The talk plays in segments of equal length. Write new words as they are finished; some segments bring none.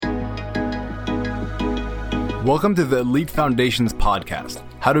Welcome to the Elite Foundations podcast,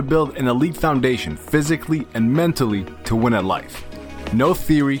 how to build an elite foundation physically and mentally to win at life. No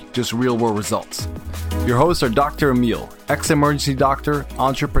theory, just real-world results. Your hosts are Dr. Emil, ex-emergency doctor,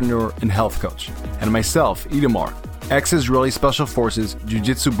 entrepreneur, and health coach, and myself, Itamar, ex-Israeli Special Forces,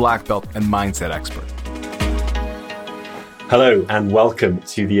 Jiu-Jitsu black belt, and mindset expert. Hello and welcome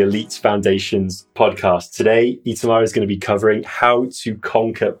to the Elite Foundations podcast. Today, Itamar is going to be covering how to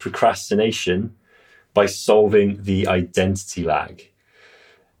conquer procrastination by solving the identity lag.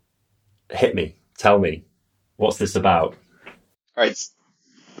 Hit me. Tell me. What's this about? All right.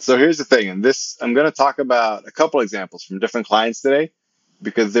 So here's the thing. And I'm going to talk about a couple examples from different clients today,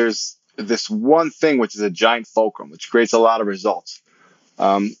 because there's this one thing which is a giant fulcrum, which creates a lot of results.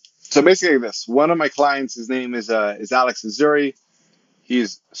 So basically one of my clients, his name is Alex Azuri.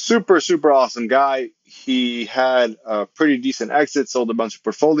 He's super awesome guy. He had a pretty decent exit, sold a bunch of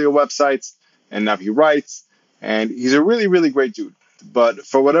portfolio websites, and now he writes. And he's a really great dude. But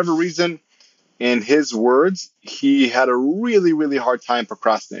for whatever reason, in his words, he had a really hard time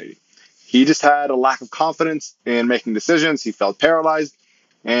procrastinating. He just had a lack of confidence in making decisions. He felt paralyzed,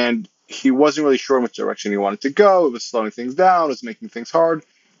 and he wasn't really sure in which direction he wanted to go. It was slowing things down. It was making things hard,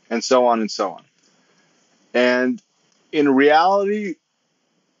 and so on and so on. And in reality,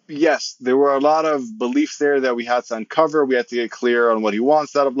 yes, there were a lot of beliefs there that we had to uncover. We had to get clear on what he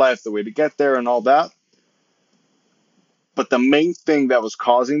wants out of life, the way to get there, and all that. But the main thing that was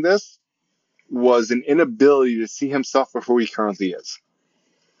causing this was an inability to see himself for who he currently is.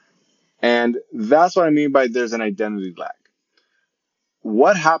 And that's what I mean by there's an identity lag.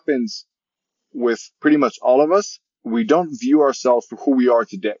 What happens with pretty much all of us, we don't view ourselves for who we are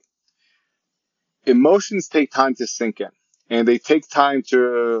today. Emotions take time to sink in, and they take time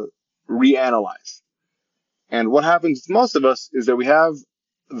to reanalyze. And what happens with most of us is that we have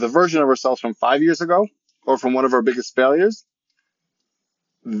the version of ourselves from 5 years ago, or from one of our biggest failures.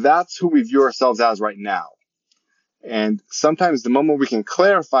 That's who we view ourselves as right now. And sometimes the moment we can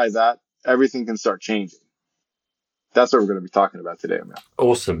clarify that, everything can start changing. That's what we're going to be talking about today, Emil.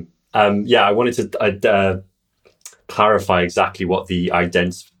 Awesome. I wanted to clarify exactly what the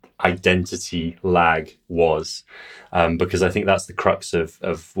identity lag was, because I think that's the crux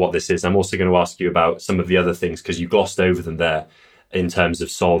of what this is. I'm also going to ask you about some of the other things, because you glossed over them there in terms of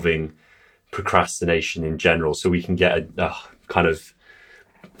solving procrastination in general, so we can get a kind of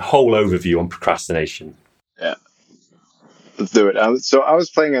whole overview on procrastination. Yeah, let's do it. So I was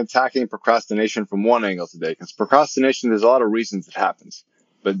playing attacking procrastination from one angle today, because procrastination, there's a lot of reasons it happens,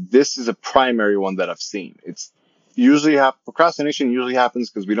 but this is a primary one that I've seen. Procrastination usually happens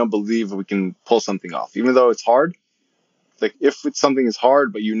because we don't believe we can pull something off, even though it's hard. Like if something is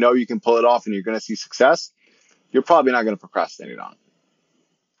hard, but you know you can pull it off and you're going to see success, you're probably not going to procrastinate on it.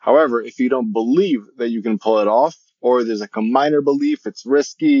 However, if you don't believe that you can pull it off, or there's like a minor belief, it's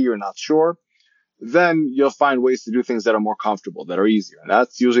risky, you're not sure, then you'll find ways to do things that are more comfortable, that are easier. And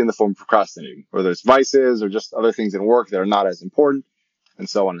that's usually in the form of procrastinating, whether it's vices or just other things in work that are not as important, and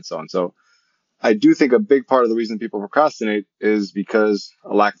so on and so on. So I do think a big part of the reason people procrastinate is because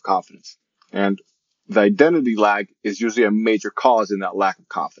a lack of confidence. And the identity lag is usually a major cause in that lack of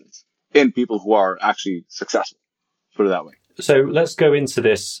confidence in people who are actually successful. Put it that way. So let's go into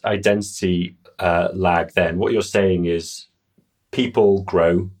this identity lag then. What you're saying is people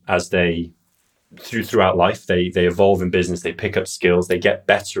grow as they throughout life. They evolve in business, they pick up skills, they get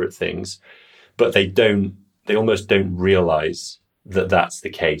better at things, but they almost don't realize that that's the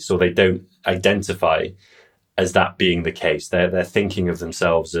case, or they don't identify as that being the case. They're thinking of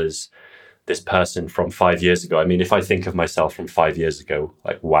themselves as this person from 5 years ago. I mean, if I think of myself from 5 years ago,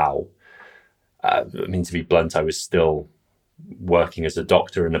 like, wow. To be blunt, I was still working as a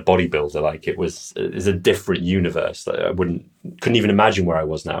doctor and a bodybuilder. Like it's a different universe. I couldn't even imagine where I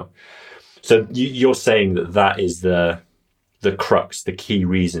was now. So you're saying that is the crux, the key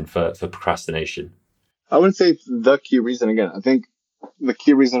reason for procrastination. I wouldn't say it's the key reason. Again, I think the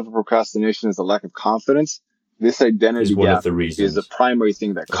key reason for procrastination is the lack of confidence. This identity gap is the primary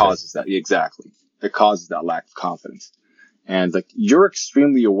thing that causes that. Exactly. That causes that lack of confidence. And like, you're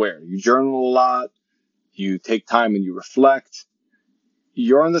extremely aware. You journal a lot. You take time and you reflect.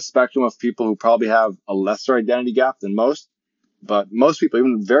 You're on the spectrum of people who probably have a lesser identity gap than most. But most people,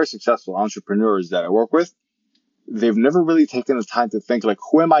 even very successful entrepreneurs that I work with, they've never really taken the time to think, like,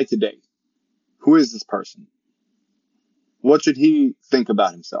 who am I today? Who is this person? What should he think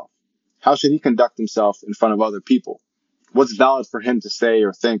about himself? How should he conduct himself in front of other people? What's valid for him to say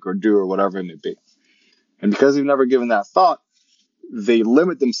or think or do or whatever it may be? And because they've never given that thought, they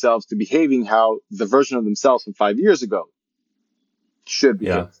limit themselves to behaving how the version of themselves from 5 years ago should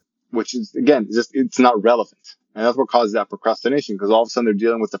behave. which is, again, it's not relevant. And that's what causes that procrastination, because all of a sudden they're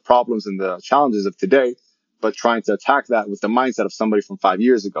dealing with the problems and the challenges of today, but trying to attack that with the mindset of somebody from 5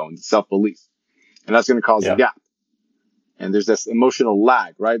 years ago and self-belief. And that's going to cause a gap. And there's this emotional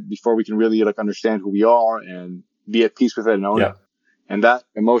lag, right? Before we can really understand who we are and be at peace with it and own it. And that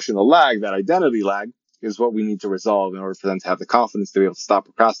emotional lag, that identity lag, is what we need to resolve in order for them to have the confidence to be able to stop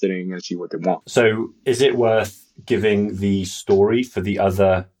procrastinating and achieve what they want. So is it worth giving the story for the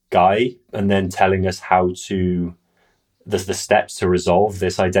other guy and then telling us how to the steps to resolve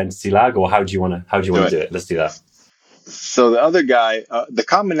this identity lag, or how do you want to do it? Let's do that. So the other guy, the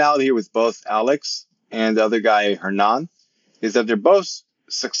commonality here with both Alex and the other guy, Hernan, is that they're both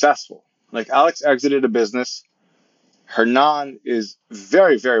successful. Like, Alex exited a business. Hernan is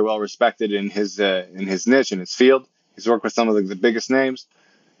very, very well respected in his niche, in his field. He's worked with some of the biggest names.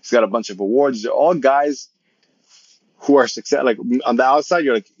 He's got a bunch of awards. They're all guys who are success. Like, on the outside,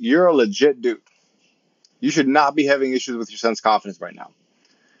 you're a legit dude. You should not be having issues with your son's confidence right now.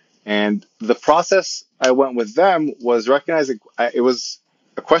 And the process I went with them was recognizing, it was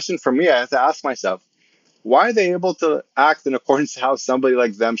a question for me. I had to ask myself, why are they able to act in accordance to how somebody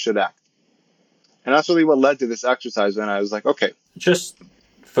like them should act? And that's really what led to this exercise. And I was like, okay. Just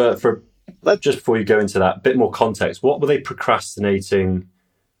just before you go into that, a bit more context. What were they procrastinating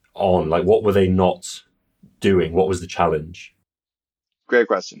on? Like, what were they not doing? What was the challenge? Great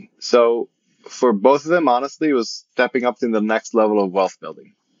question. So for both of them, honestly, it was stepping up to the next level of wealth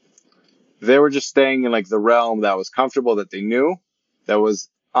building. They were just staying in the realm that was comfortable, that they knew, that was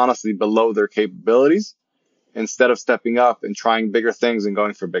honestly below their capabilities, instead of stepping up and trying bigger things and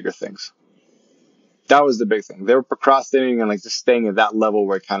going for bigger things. That was the big thing. They were procrastinating and just staying at that level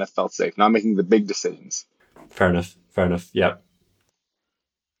where it kind of felt safe, not making the big decisions. Fair enough. Yeah.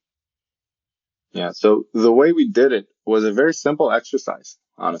 Yeah. So the way we did it was a very simple exercise,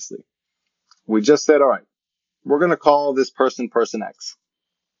 honestly. We just said, all right, we're going to call this person X.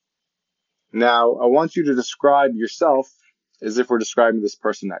 Now, I want you to describe yourself as if we're describing this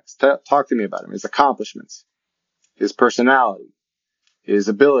person X. Talk to me about him, his accomplishments, his personality, his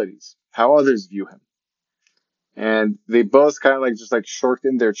abilities, how others view him. And they both kind of just shirked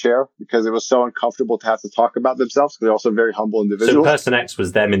in their chair because it was so uncomfortable to have to talk about themselves. They're also very humble individuals. So person X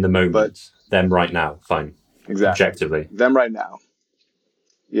was them in the moment, them right now. Fine. Exactly. Objectively. Them right now.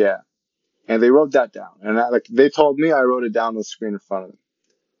 Yeah. And they wrote that down. And they told me, I wrote it down on the screen in front of them.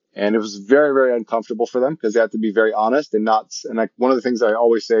 And it was very, very uncomfortable for them because they had to be very honest and not, and one of the things I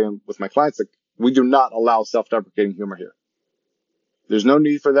always say with my clients, we do not allow self-deprecating humor here. There's no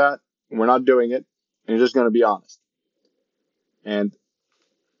need for that. We're not doing it. And you're just going to be honest. And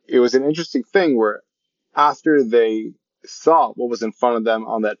it was an interesting thing where after they saw what was in front of them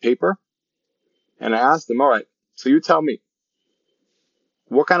on that paper, and I asked them, all right, so you tell me,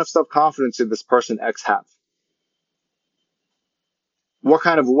 what kind of self-confidence did this person X have? What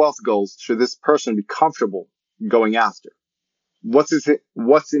kind of wealth goals should this person be comfortable going after?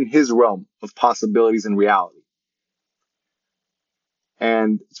 What's in his realm of possibilities and reality?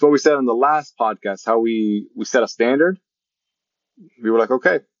 And it's what we said on the last podcast, how we set a standard. We were like,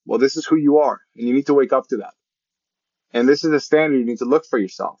 okay, well, this is who you are, and you need to wake up to that. And this is a standard you need to look for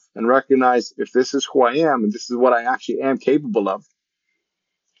yourself and recognize, if this is who I am and this is what I actually am capable of,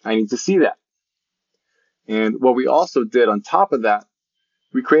 I need to see that. And what we also did on top of that,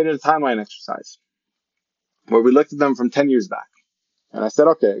 we created a timeline exercise where we looked at them from 10 years back. And I said,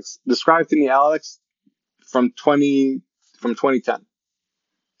 okay, describe to me Alex from 2010.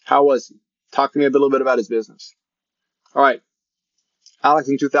 How was he? Talk to me a little bit about his business. All right. Alex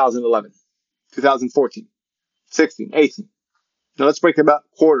in 2011, 2014, 16, 18. Now let's break about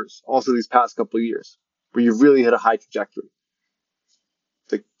quarters, also these past couple of years, where you've really hit a high trajectory.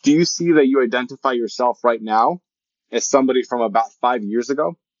 Do you see that you identify yourself right now as somebody from about 5 years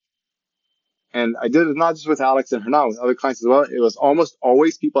ago? And I did it not just with Alex and Hernan, with other clients as well. It was almost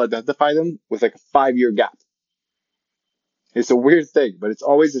always people identify them with a 5-year gap. It's a weird thing, but it's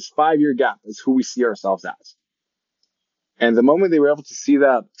always this 5-year gap is who we see ourselves as. And the moment they were able to see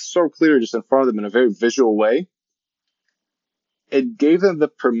that so clear just in front of them in a very visual way, it gave them the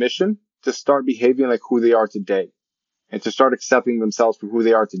permission to start behaving like who they are today and to start accepting themselves for who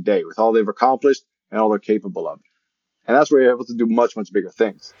they are today with all they've accomplished and all they're capable of. And that's where you're able to do much, much bigger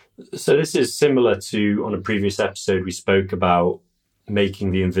things. So this is similar to, on a previous episode, we spoke about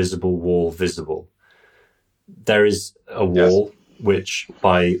making the invisible wall visible. There is a wall, which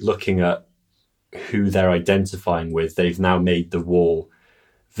by looking at who they're identifying with, they've now made the wall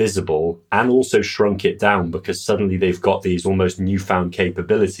visible and also shrunk it down because suddenly they've got these almost newfound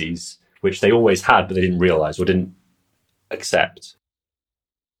capabilities, which they always had, but they didn't realize or didn't accept.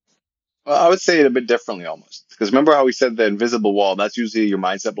 Well, I would say it a bit differently almost. Because remember how we said the invisible wall, that's usually your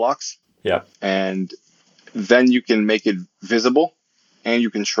mindset blocks. Yeah. And then you can make it visible and you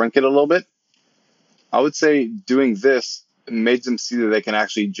can shrink it a little bit. I would say doing this made them see that they can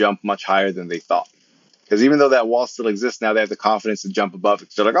actually jump much higher than they thought. Because even though that wall still exists, now they have the confidence to jump above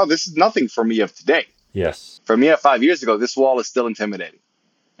it. So they're like, oh, this is nothing for me of today. Yes. For me, 5 years ago, this wall is still intimidating.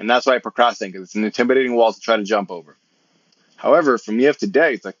 And that's why I procrastinate, because it's an intimidating wall to try to jump over. However, for me of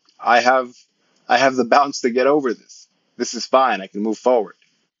today, it's like I have the bounce to get over this. This is fine. I can move forward.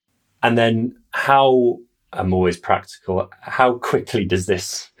 And then how, I'm always practical, how quickly does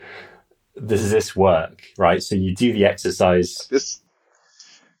this work, right? So you do the exercise.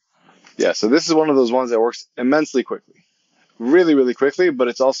 So this is one of those ones that works immensely quickly. Really, really quickly, but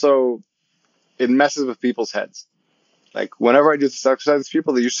it messes with people's heads. Like whenever I do this exercise with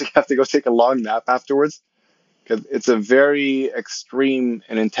people, they usually have to go take a long nap afterwards because it's a very extreme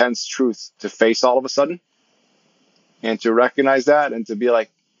and intense truth to face all of a sudden. And to recognize that and to be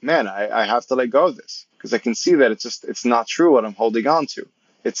like, man, I have to let go of this because I can see that it's not true what I'm holding on to.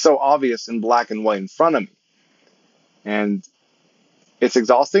 It's so obvious in black and white in front of me. And it's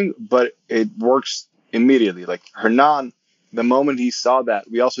exhausting, but it works immediately. Like Hernan, the moment he saw that,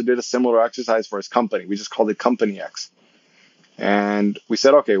 we also did a similar exercise for his company. We just called it Company X. And we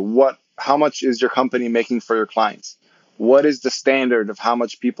said, okay, how much is your company making for your clients? What is the standard of how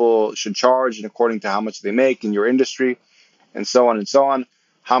much people should charge and according to how much they make in your industry and so on and so on?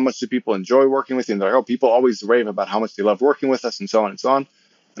 How much do people enjoy working with you? And they're like, oh, people always rave about how much they love working with us and so on and so on.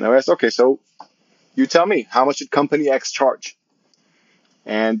 And I asked, okay, so you tell me, how much did Company X charge?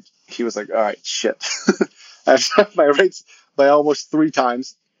 And he was like, all right, shit. I've set my rates by almost 3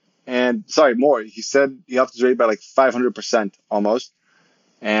 times. And sorry, more. He said he upped his rate by like 500% almost.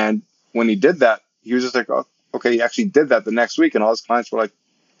 And when he did that, he was just like, oh, okay, he actually did that the next week. And all his clients were like,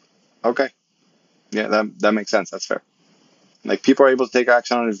 okay, yeah, that makes sense. That's fair. Like people are able to take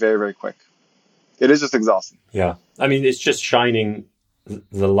action on it very, very quick. It is just exhausting. Yeah. I mean, it's just shining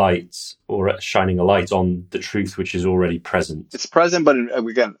the lights or shining a light on the truth, which is already present. It's present, but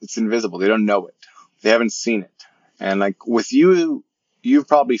again, it's invisible. They don't know it. They haven't seen it. And like with you, you've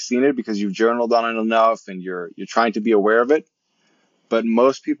probably seen it because you've journaled on it enough and you're trying to be aware of it. But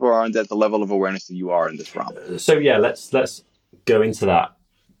most people aren't at the level of awareness that you are in this realm. So yeah, let's go into that.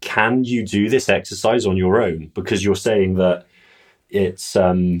 Can you do this exercise on your own? Because you're saying that it's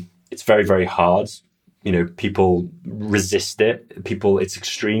very, very hard. You know, people resist it. It's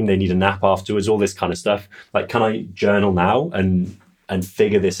extreme. They need a nap afterwards, all this kind of stuff. Like, can I journal now and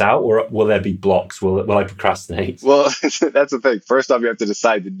figure this out? Or will there be blocks? Will I procrastinate? Well, that's the thing. First off, you have to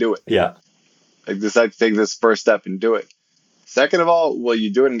decide to do it. Yeah. Like decide to take this first step and do it. Second of all, will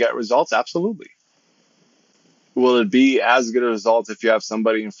you do it and get results? Absolutely. Will it be as good a result if you have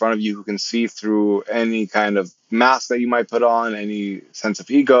somebody in front of you who can see through any kind of mask that you might put on, any sense of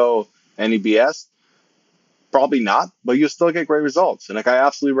ego, any BS? Probably not, but you'll still get great results. And like I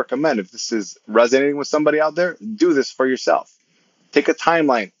absolutely recommend, if this is resonating with somebody out there, do this for yourself. Take a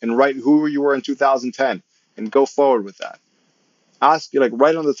timeline and write who you were in 2010 and go forward with that.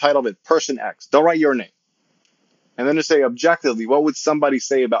 Write on the title of it, Person X. Don't write your name. And then just say objectively, what would somebody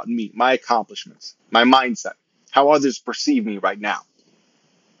say about me, my accomplishments, my mindset, how others perceive me right now?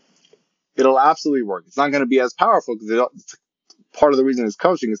 It'll absolutely work. It's not going to be as powerful because part of the reason it's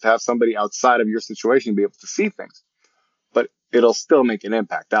coaching is to have somebody outside of your situation be able to see things. But it'll still make an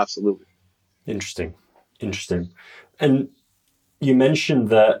impact, absolutely. Interesting. And you mentioned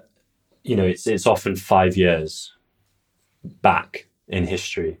that, you know, it's often 5 years back in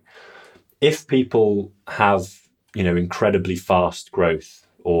history. If people have, you know, incredibly fast growth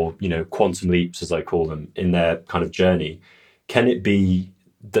or, you know, quantum leaps, as I call them, in their kind of journey, can it be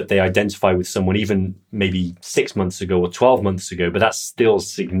that they identify with someone even maybe 6 months ago or 12 months ago, but that's still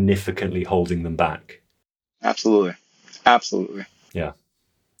significantly holding them back? Absolutely. Yeah.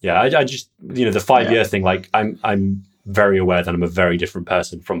 I just, you know, the 5 year thing, like I'm very aware that I'm a very different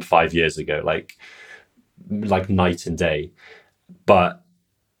person from 5 years ago, like night and day, but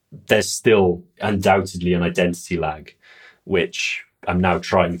there's still undoubtedly an identity lag, which I'm now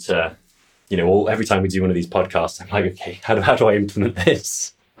trying to, you know, every time we do one of these podcasts, I'm like, okay, how do I implement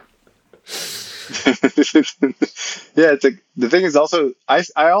this? Yeah, the thing is also, I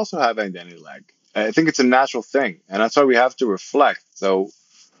also have identity lag. I think it's a natural thing, and that's why we have to reflect. So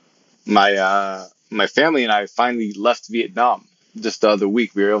my family and I finally left Vietnam just the other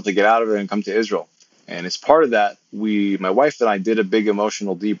week. We were able to get out of it and come to Israel. And as part of that, my wife and I did a big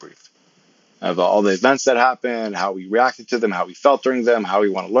emotional debrief of all the events that happened, how we reacted to them, how we felt during them, how we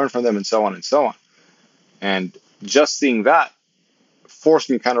want to learn from them, and so on and so on. And just seeing that forced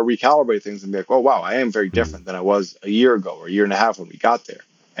me to kind of recalibrate things and be like, oh, wow, I am very different than I was a year ago or a year and a half when we got there.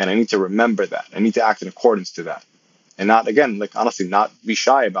 And I need to remember that. I need to act in accordance to that. And not, again, like honestly, not be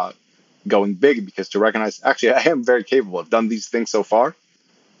shy about going big, because to recognize, actually, I am very capable. I've done these things so far.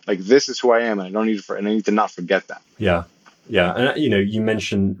 Like, this is who I am, and I need to not forget that. Yeah. Yeah. And, you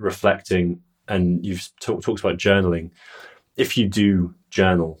mentioned reflecting, and you've talked about journaling. If you do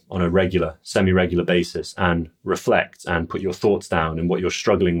journal on a semi-regular basis and reflect and put your thoughts down and what you're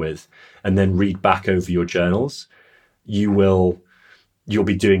struggling with, and then read back over your journals, you'll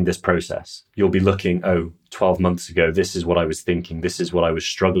be doing this process. You'll be looking, 12 months ago, this is what I was thinking. This is what I was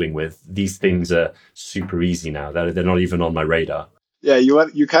struggling with. These things are super easy now. They're not even on my radar. Yeah,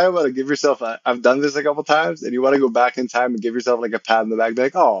 you kind of want to give yourself I've done this a couple times, and you want to go back in time and give yourself like a pat in the back, be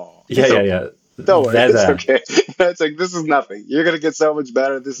like, oh. Yeah. Don't worry, it's okay. It's like, this is nothing. You're going to get so much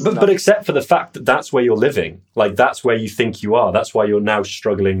better. But except for the fact that that's where you're living. Like, that's where you think you are. That's why you're now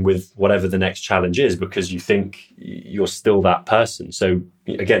struggling with whatever the next challenge is, because you think you're still that person. So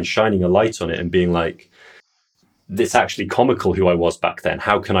again, shining a light on it and being like, it's actually comical who I was back then.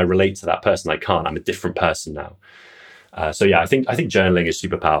 How can I relate to that person? I can't. I'm a different person now. I think journaling is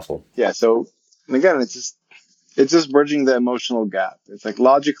super powerful. Yeah. So again, it's just bridging the emotional gap. It's like,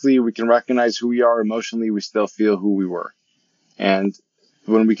 logically, we can recognize who we are. Emotionally, we still feel who we were. And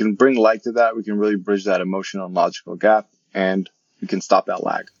when we can bring light to that, we can really bridge that emotional and logical gap, and we can stop that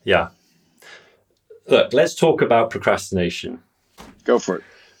lag. Yeah. Look, let's talk about procrastination. Go for it.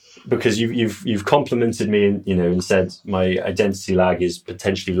 Because you've complimented me and said my identity lag is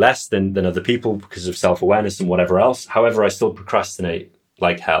potentially less than other people because of self-awareness and whatever else. However, I still procrastinate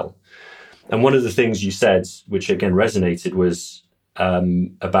like hell. And one of the things you said, which again resonated, was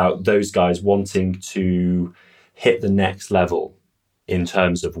about those guys wanting to hit the next level in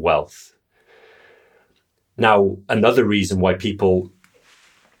terms of wealth. Now, another reason why people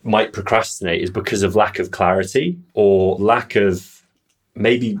might procrastinate is because of lack of clarity, or lack of,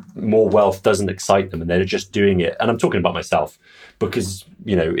 maybe more wealth doesn't excite them and they're just doing it. And I'm talking about myself, because,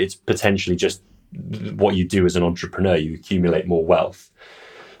 it's potentially just what you do as an entrepreneur. You accumulate more wealth.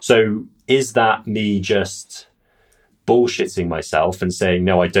 So is that me just bullshitting myself and saying,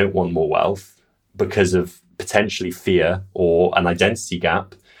 no, I don't want more wealth because of potentially fear or an identity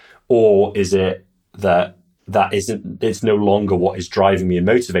gap? Or is it that it's no longer what is driving me and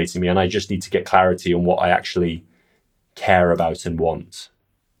motivating me, and I just need to get clarity on what I actually care about and want?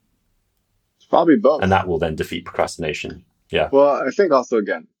 It's probably both. And that will then defeat procrastination. Yeah. Well, I think also,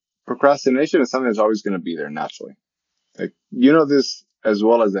 again, procrastination is something that's always going to be there naturally. Like, this as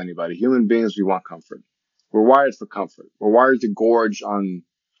well as anybody. Human beings, we want comfort. We're wired for comfort. We're wired to gorge on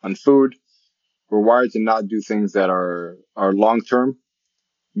food. We're wired to not do things that are long-term,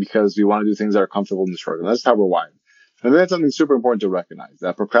 because we want to do things that are comfortable in the short term. That's how we're wired. And I think that's something super important to recognize,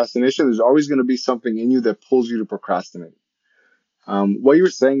 that procrastination, there's always going to be something in you that pulls you to procrastinate. What you were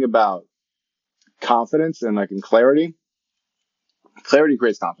saying about confidence and clarity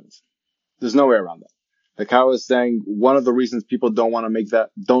creates confidence. There's no way around that. Like I was saying, one of the reasons people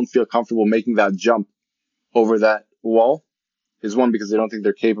don't feel comfortable making that jump over that wall is, one, because they don't think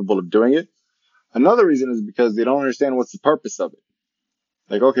they're capable of doing it. Another reason is because they don't understand what's the purpose of it.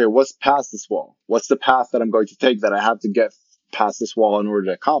 Like, okay, what's past this wall? What's the path that I'm going to take that I have to get past this wall in order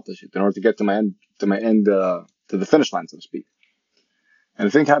to accomplish it, in order to get to my end, to the finish line, so to speak. And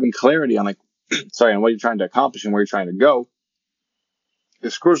I think having clarity on on what you're trying to accomplish and where you're trying to go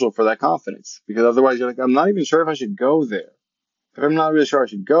is crucial for that confidence. Because otherwise you're like, I'm not even sure if I should go there. If I'm not really sure I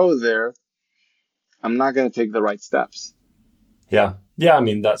should go there, I'm not going to take the right steps. Yeah. Yeah, I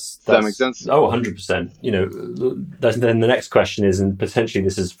mean, does that make sense? Oh, 100%. Then the next question is, and potentially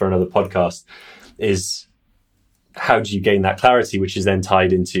this is for another podcast, is how do you gain that clarity, which is then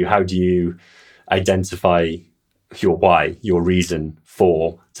tied into how do you identify your why, your reason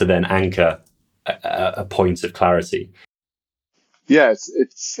for, to then anchor a point of clarity. Yeah,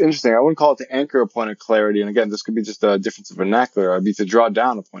 it's interesting. I wouldn't call it to anchor a point of clarity. And again, this could be just a difference of vernacular. It'd be to draw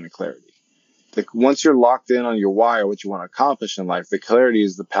down a point of clarity. Like, once you're locked in on your why or what you want to accomplish in life, the clarity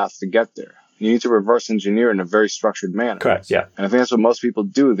is the path to get there. You need to reverse engineer in a very structured manner. Correct, yeah. And I think that's what most people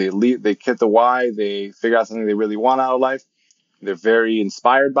do. They get the why, they figure out something they really want out of life. They're very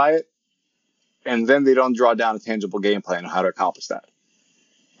inspired by it. And then they don't draw down a tangible game plan on how to accomplish that.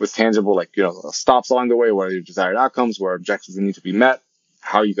 With tangible, stops along the way, what are your desired outcomes, where objectives need to be met,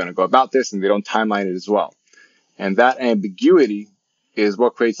 how are you going to go about this, and they don't timeline it as well. And that ambiguity is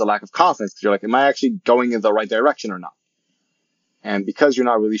what creates a lack of confidence, because you're like, am I actually going in the right direction or not? And because you're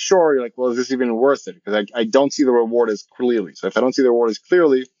not really sure, you're like, well, is this even worth it? Because I don't see the reward as clearly. So if I don't see the reward as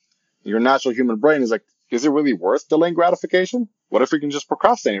clearly, your natural human brain is like, is it really worth delaying gratification? What if we can just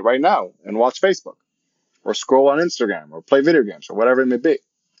procrastinate right now and watch Facebook or scroll on Instagram or play video games or whatever it may be?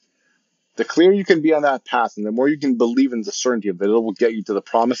 The clearer you can be on that path and the more you can believe in the certainty of that it will get you to the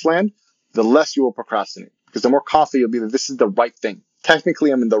promised land, the less you will procrastinate. Because the more confident you'll be that this is the right thing.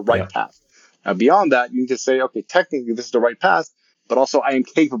 Technically, I'm in the right path. Now, beyond that, you need to say, okay, technically this is the right path, but also I am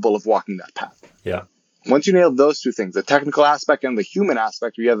capable of walking that path. Yeah. Once you nail those two things, the technical aspect and the human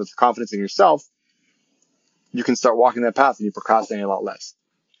aspect, where you have the confidence in yourself, you can start walking that path and you procrastinate a lot less.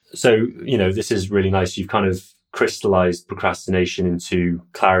 So, this is really nice. You've kind of crystallized procrastination into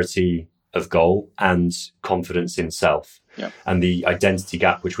clarity of goal and confidence in self. Yeah. And the identity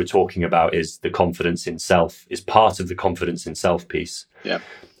gap, which we're talking about, is the confidence in self, is part of the confidence in self piece. Yeah.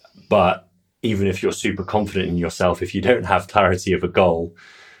 But even if you're super confident in yourself, if you don't have clarity of a goal,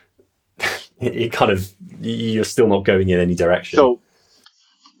 you're still not going in any direction. So,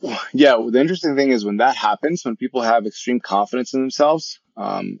 yeah, the interesting thing is when that happens, when people have extreme confidence in themselves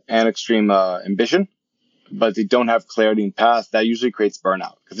and extreme ambition, but they don't have clarity in path, that usually creates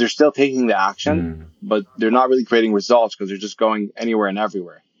burnout because they're still taking the action, but they're not really creating results because they're just going anywhere and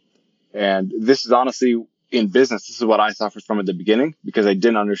everywhere. And this is honestly in business. This is what I suffered from at the beginning because I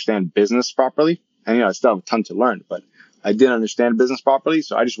didn't understand business properly. And, I still have a ton to learn, but I didn't understand business properly.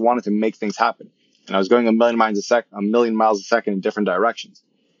 So I just wanted to make things happen. And I was going a million miles a second in different directions.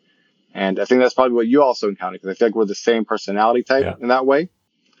 And I think that's probably what you also encountered because I feel like we're the same personality type in that way,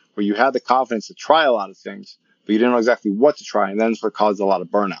 where you had the confidence to try a lot of things, but you didn't know exactly what to try. And then it's what caused a lot of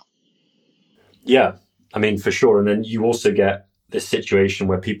burnout. Yeah, I mean, for sure. And then you also get this situation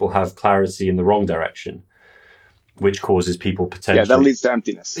where people have clarity in the wrong direction, which causes people potentially... Yeah, that leads to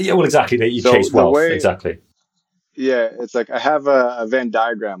emptiness. Yeah, well, exactly. You chase wealth. Exactly. Yeah, it's like I have a Venn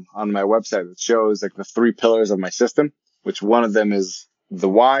diagram on my website that shows like the 3 pillars of my system, which one of them is the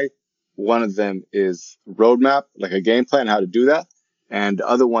why, one of them is roadmap, like a game plan, how to do that. And the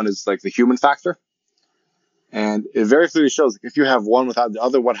other one is like the human factor. And it very clearly shows like, if you have one without the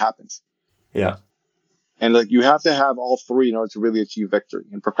other, what happens? Yeah. And like you have to have all 3 in order to really achieve victory.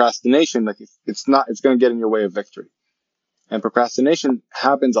 And procrastination, like it's going to get in your way of victory. And procrastination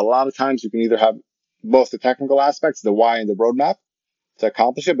happens a lot of times. You can either have both the technical aspects, the why and the roadmap to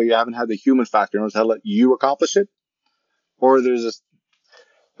accomplish it, but you haven't had the human factor in order to let you accomplish it. Or there's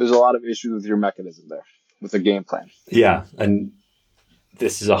a lot of issues with your mechanism there, with the game plan. Yeah. And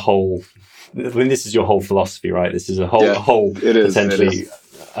this is your whole philosophy, right? This is a whole potentially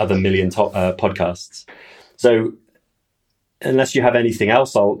other million podcasts. So unless you have anything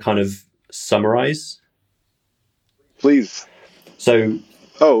else, I'll kind of summarize. Please. So,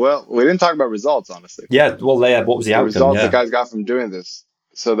 we didn't talk about results, honestly. Yeah, well, what was the outcome? Results the guys got from doing this.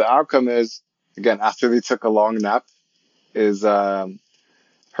 So the outcome is, again, after they took a long nap, is Hernan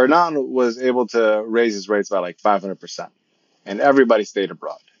was able to raise his rates by like 500%. And everybody stayed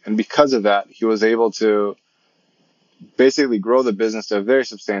abroad. And because of that, he was able to basically grow the business to a very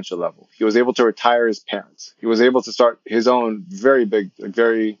substantial level. He was able to retire his parents. He was able to start his own very big,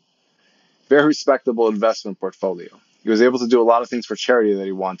 very, very respectable investment portfolio. He was able to do a lot of things for charity that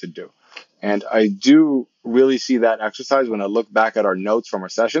he wanted to do. And I do really see that exercise when I look back at our notes from our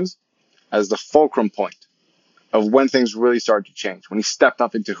sessions as the fulcrum point of when things really started to change, when he stepped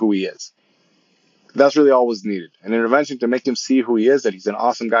up into who he is. That's really all was needed. An intervention to make him see who he is, that he's an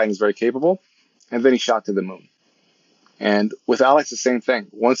awesome guy and he's very capable. And then he shot to the moon. And with Alex, the same thing.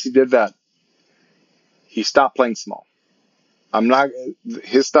 Once he did that, he stopped playing small.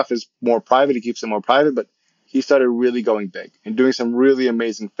 His stuff is more private. He keeps it more private, but he started really going big and doing some really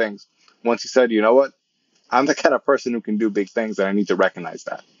amazing things. Once he said, you know what? I'm the kind of person who can do big things and I need to recognize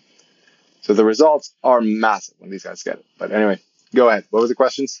that. So the results are massive when these guys get it. But anyway, go ahead. What were the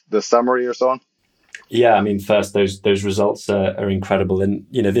questions? The summary or so on? Yeah, I mean, first, those results are incredible. And,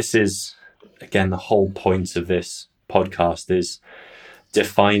 this is, again, the whole point of this podcast is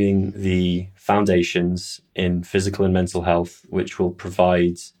defining the foundations in physical and mental health, which will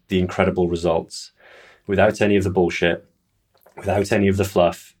provide the incredible results without any of the bullshit, without any of the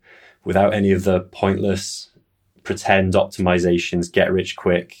fluff, without any of the pointless pretend optimizations, get rich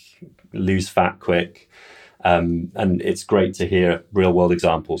quick, lose fat quick. And it's great to hear real world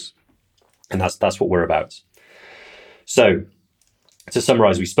examples. And that's what we're about. So to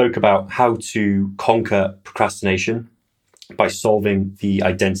summarize, we spoke about how to conquer procrastination by solving the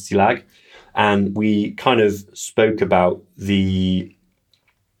identity lag. And we kind of spoke about the,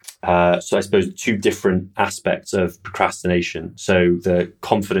 so I suppose, 2 different aspects of procrastination. So the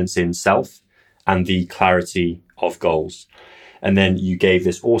confidence in self and the clarity of goals. And then you gave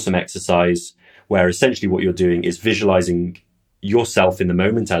this awesome exercise where essentially what you're doing is visualizing yourself in the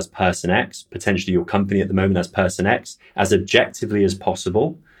moment as person X, potentially your company at the moment as person X, as objectively as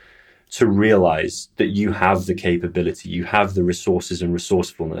possible, to realize that you have the capability, you have the resources and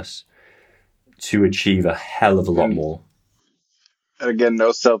resourcefulness to achieve a hell of a lot more. And again,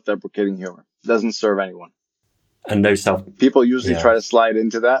 no self-deprecating humor. Doesn't serve anyone. And no self... People usually try to slide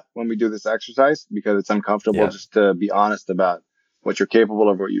into that when we do this exercise because it's uncomfortable just to be honest about what you're capable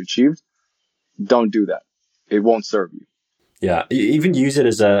of, what you achieved. Don't do that. It won't serve you. Yeah. Even use it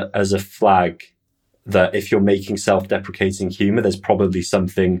as a flag that if you're making self-deprecating humor, there's probably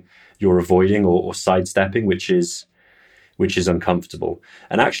something you're avoiding or sidestepping, which is uncomfortable.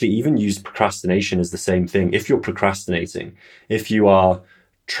 And actually even use procrastination as the same thing. If you're procrastinating, if you are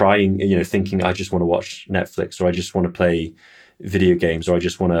trying, thinking, I just want to watch Netflix, or I just want to play video games, or I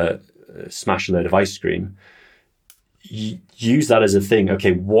just want to smash a load of ice cream, use that as a thing.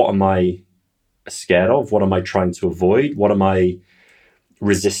 Okay, what am I scared of? What am I trying to avoid? What am I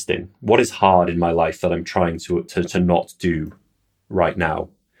resisting? What is hard in my life that I'm trying to not do right now?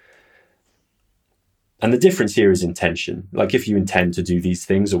 And the difference here is intention. Like if you intend to do these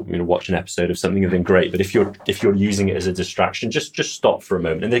things or watch an episode of something, then great. But if you're using it as a distraction, just stop for a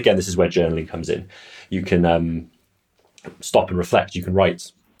moment. And again, this is where journaling comes in. You can stop and reflect. You can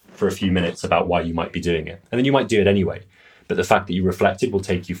write for a few minutes about why you might be doing it. And then you might do it anyway. But the fact that you reflected will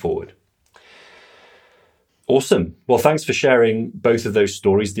take you forward. Awesome. Well, thanks for sharing both of those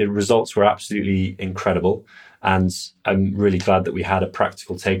stories. The results were absolutely incredible. And I'm really glad that we had a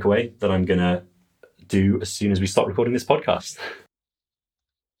practical takeaway that I'm going to do as soon as we stop recording this podcast.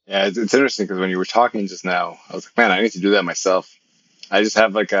 Yeah, it's interesting because when you were talking just now, I was like, man, I need to do that myself. I just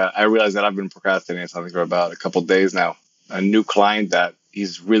have I realized that I've been procrastinating something for about a couple of days now. A new client that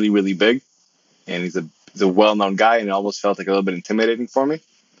he's really, really big and he's a well-known guy, and it almost felt like a little bit intimidating for me.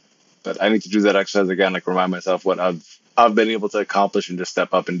 But I need to do that exercise again, remind myself what I've been able to accomplish and just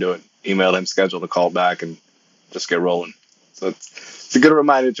step up and do it. Email him, schedule a call back, and just get rolling. So it's a good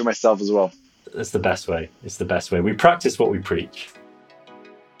reminder to myself as well. It's the best way. It's the best way. We practice what we preach.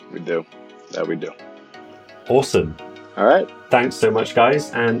 We do. That we do. Awesome. All right. Thanks so much,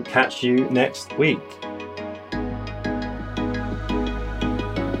 guys, and catch you next week.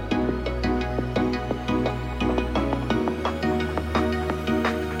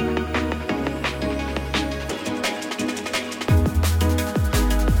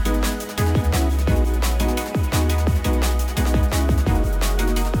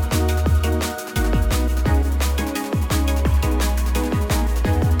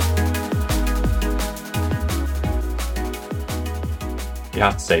 You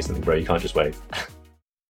have to say something, bro. You can't just wave.